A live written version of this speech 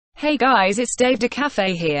Hey guys, it's Dave de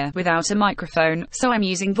Cafe here, without a microphone, so I'm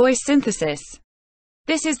using voice synthesis.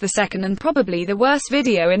 This is the second and probably the worst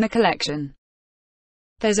video in the collection.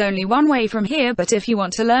 There's only one way from here, but if you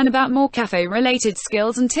want to learn about more cafe-related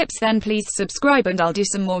skills and tips, then please subscribe and I'll do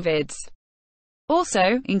some more vids.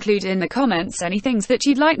 Also, include in the comments any things that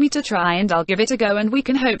you'd like me to try and I'll give it a go and we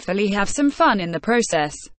can hopefully have some fun in the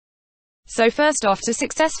process. So first off, to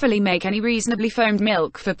successfully make any reasonably foamed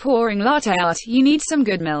milk for pouring latte art, you need some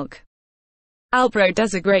good milk. Alpro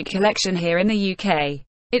does a great collection here in the UK.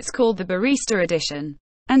 It's called the Barista Edition.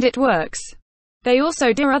 And it works. They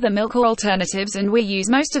also do other milk alternatives and we use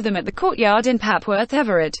most of them at the Courtyard in Papworth,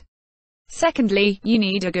 Everett. Secondly, you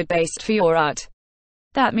need a good base for your art.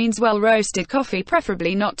 That means well-roasted coffee,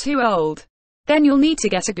 preferably not too old. Then you'll need to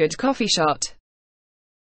get a good coffee shot.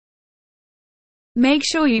 Make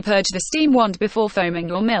sure you purge the steam wand before foaming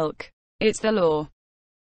your milk. It's the law.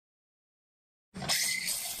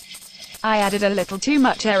 I added a little too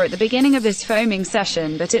much air at the beginning of this foaming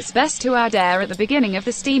session, but it's best to add air at the beginning of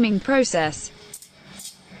the steaming process.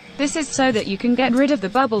 This is so that you can get rid of the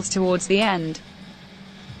bubbles towards the end.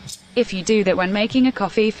 If you do that when making a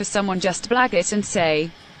coffee for someone, just blag it and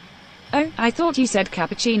say, "Oh, I thought you said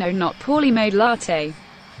cappuccino, not poorly made latte."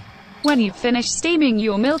 When you've finished steaming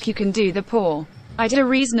your milk, you can do the pour. I did a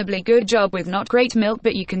reasonably good job with not great milk,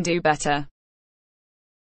 but you can do better.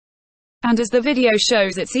 And as the video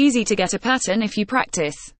shows, it's easy to get a pattern if you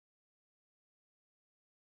practice.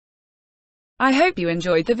 I hope you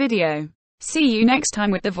enjoyed the video. See you next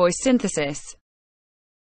time with the voice synthesis.